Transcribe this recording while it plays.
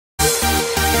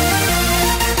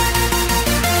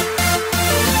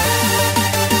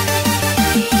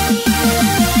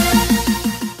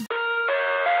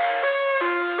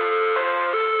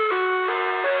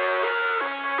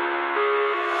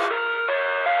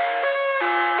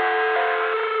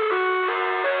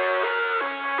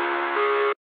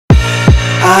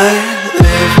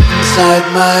inside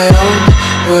my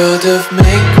own world of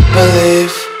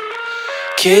make-believe.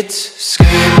 Kids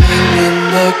screaming in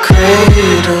their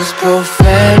cradles,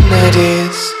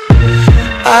 profanities.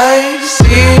 I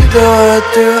see the world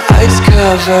through eyes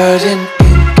covered in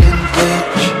ink and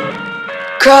bleach.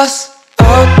 Cross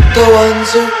out the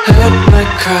ones who heard my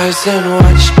cries and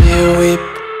watched me weep.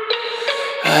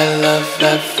 I love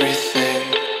everything.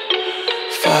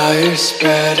 Fire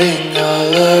spreading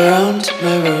all around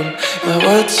my room. My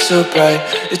world's so bright,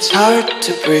 it's hard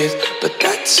to breathe, but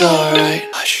that's alright.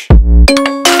 Hush.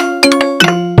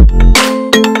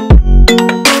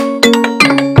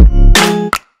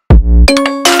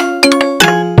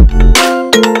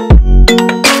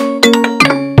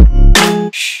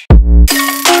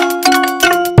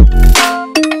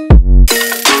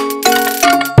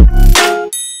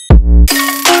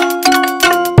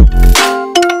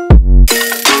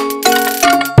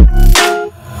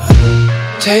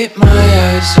 Take my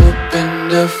eyes open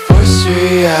to force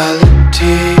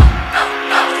reality.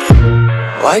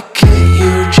 Why can't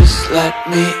you just let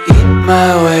me eat my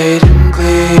weight in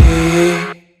glee?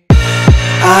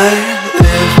 I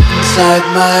live inside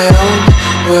my own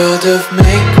world of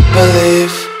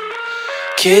make-believe.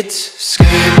 Kids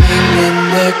screaming in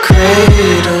their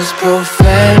cradles,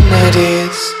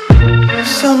 profanities.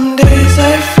 Some days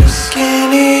I feel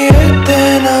skinnier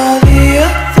than all the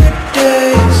other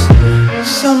days.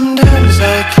 Sometimes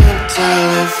I can't tell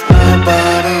if my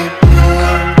body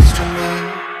belongs to me.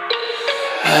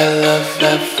 I love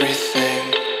everything.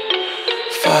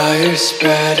 Fire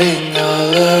spreading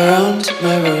all around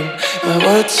my room. My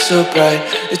world's so bright,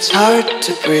 it's hard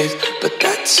to breathe, but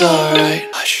that's alright.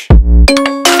 Hush.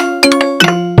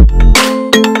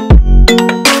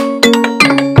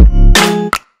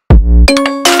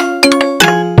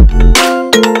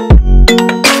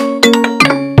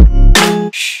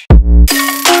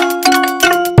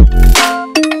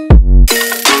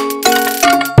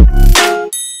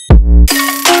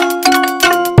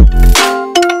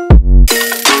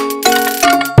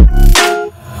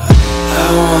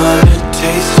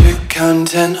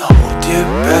 Content, hold your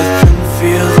breath and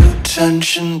feel the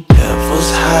tension. Devils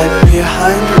hide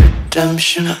behind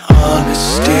redemption.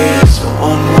 Honesty is a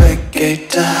one-way gate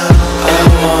to hell. I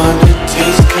wanna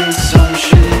taste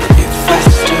consumption. Breathe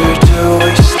faster to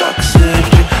waste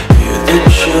oxygen. Hear the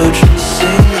children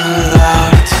sing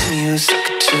aloud. It's music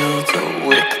till the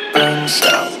wick burns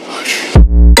out.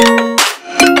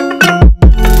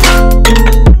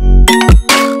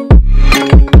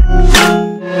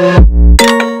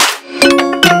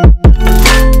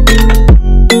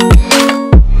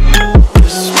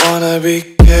 Be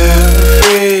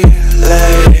carefree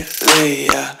lately,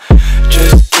 yeah.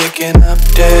 Just kicking up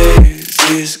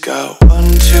daisies. Got one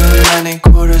too many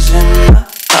quarters in my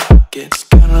pockets.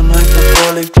 Count 'em like the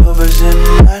 4-leaf clovers in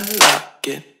my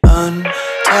locket.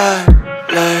 Untied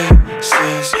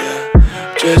laces, yeah.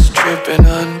 Just tripping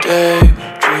on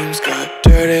daydreams. Got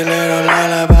dirty little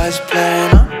lullabies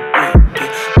playing on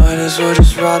repeat. Might as well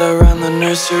just ride around the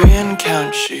nursery and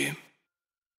count sheep.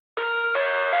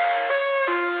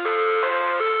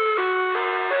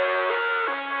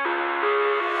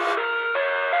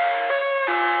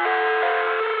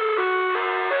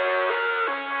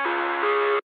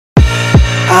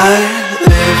 I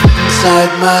live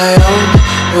inside my own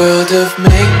world of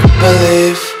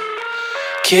make-believe.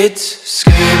 Kids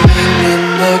screaming in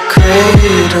their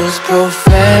cradles,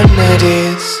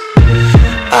 profanities.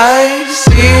 I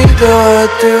see the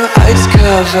world through eyes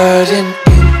covered in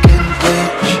ink and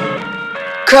bleach.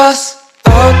 Cross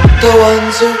out the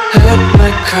ones who heard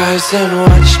my cries and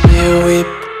watched me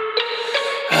weep.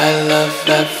 I love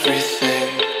everything.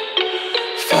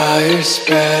 Fire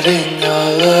spreading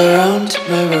all around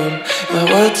my room. My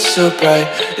world's so bright,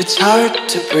 it's hard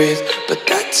to breathe, but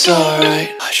that's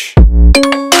alright. Hush.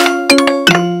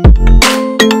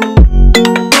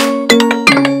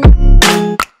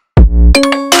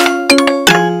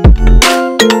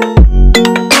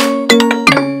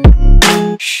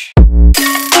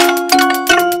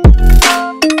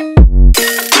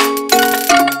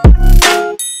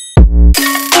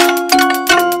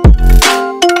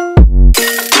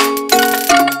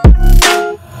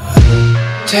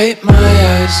 Take my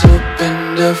eyes open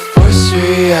to force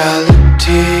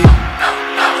reality.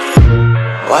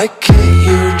 Why can't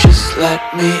you just let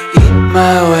me eat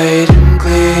my weight in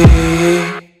glee?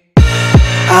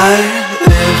 I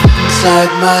live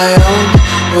inside my own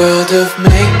world of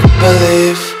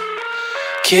make-believe.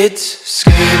 Kids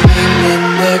screaming in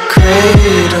their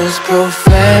cradles,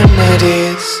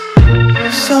 profanities.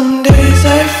 Some days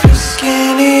I feel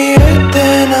skinnier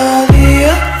than all the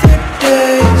other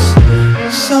days.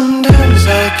 Sometimes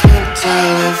I can't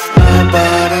tell if my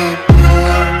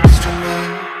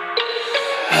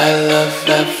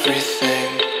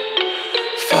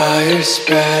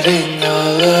spreading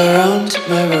all around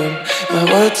my room. My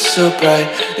world's so bright,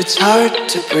 it's hard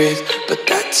to breathe, but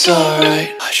that's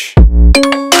alright. Hush.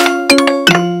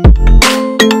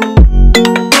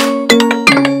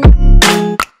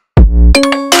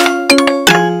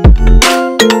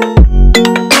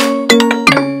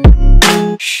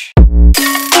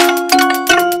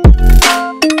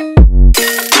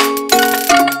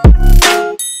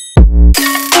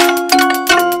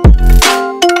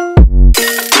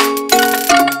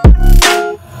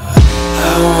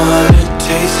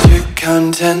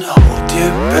 Content, hold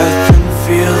your breath and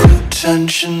feel the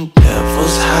tension.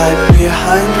 Devils hide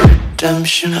behind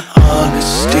redemption.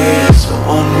 Honesty is a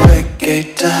one-way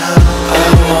gate to hell. I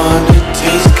want